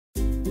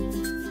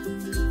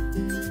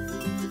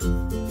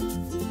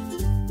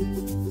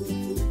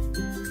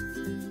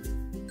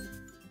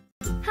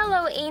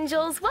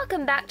angels,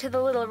 welcome back to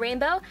the Little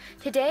Rainbow.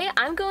 Today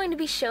I'm going to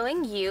be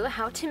showing you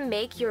how to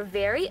make your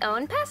very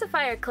own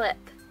pacifier clip.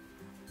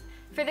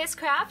 For this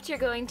craft you're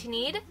going to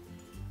need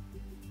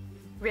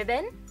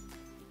ribbon,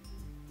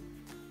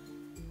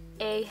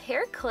 a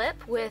hair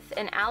clip with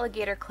an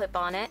alligator clip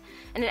on it,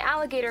 and an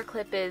alligator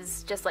clip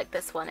is just like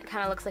this one. It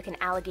kind of looks like an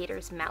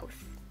alligator's mouth.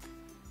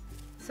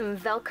 Some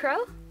Velcro,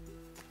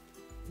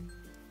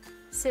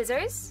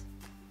 scissors,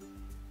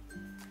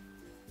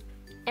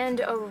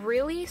 and a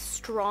really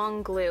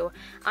strong glue.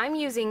 I'm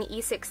using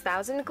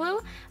E6000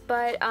 glue,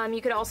 but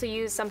you could also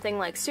use something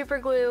like super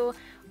glue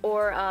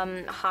or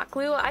hot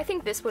glue. I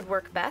think this would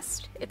work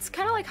best. It's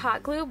kind of like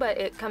hot glue, but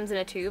it comes in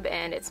a tube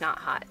and it's not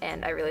hot,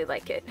 and I really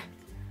like it.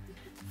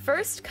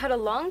 First, cut a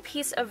long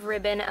piece of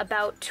ribbon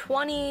about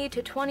 20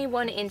 to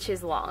 21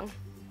 inches long.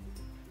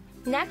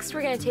 Next,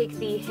 we're going to take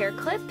the hair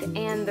clip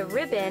and the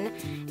ribbon,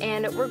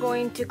 and we're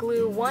going to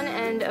glue one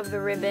end of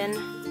the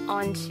ribbon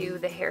onto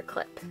the hair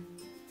clip.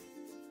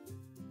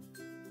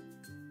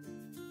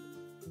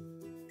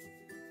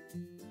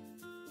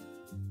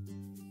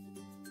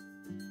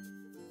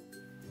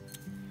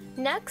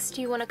 Next,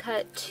 you want to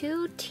cut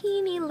two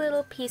teeny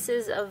little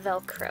pieces of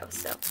Velcro.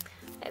 So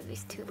I have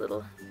these two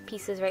little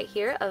pieces right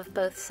here of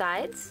both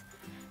sides,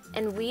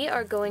 and we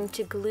are going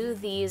to glue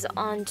these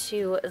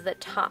onto the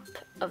top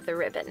of the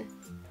ribbon.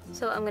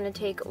 So I'm going to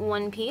take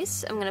one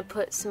piece, I'm going to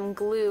put some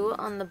glue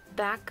on the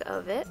back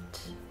of it,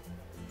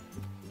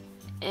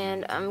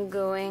 and I'm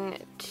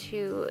going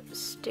to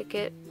stick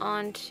it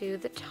onto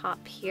the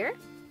top here.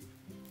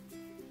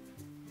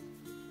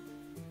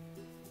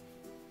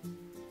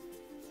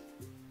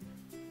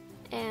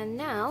 And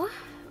now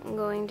I'm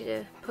going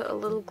to put a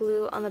little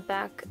glue on the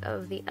back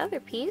of the other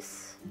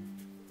piece.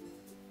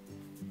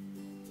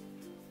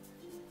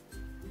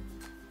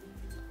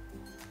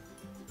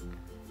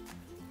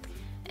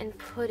 And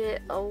put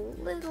it a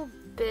little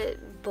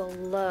bit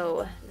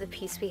below the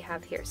piece we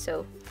have here.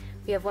 So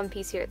we have one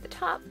piece here at the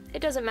top. It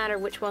doesn't matter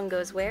which one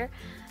goes where.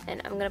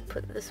 And I'm going to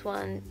put this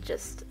one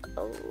just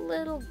a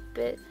little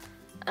bit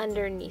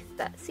underneath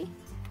that. See?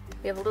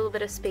 We have a little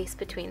bit of space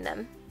between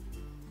them.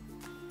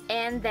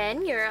 And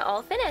then you're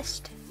all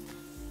finished.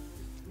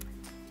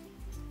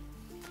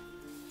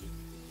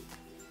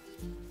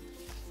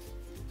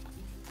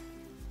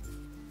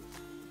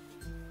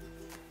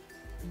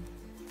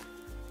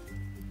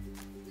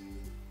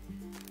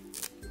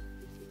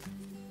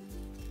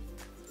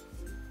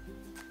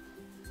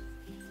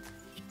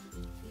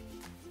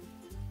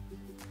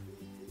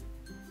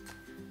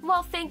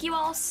 Well, thank you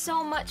all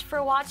so much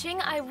for watching.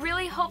 I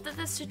really hope that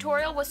this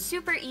tutorial was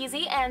super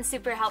easy and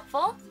super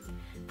helpful.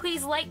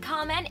 Please like,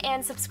 comment,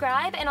 and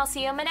subscribe, and I'll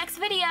see you in my next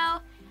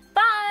video.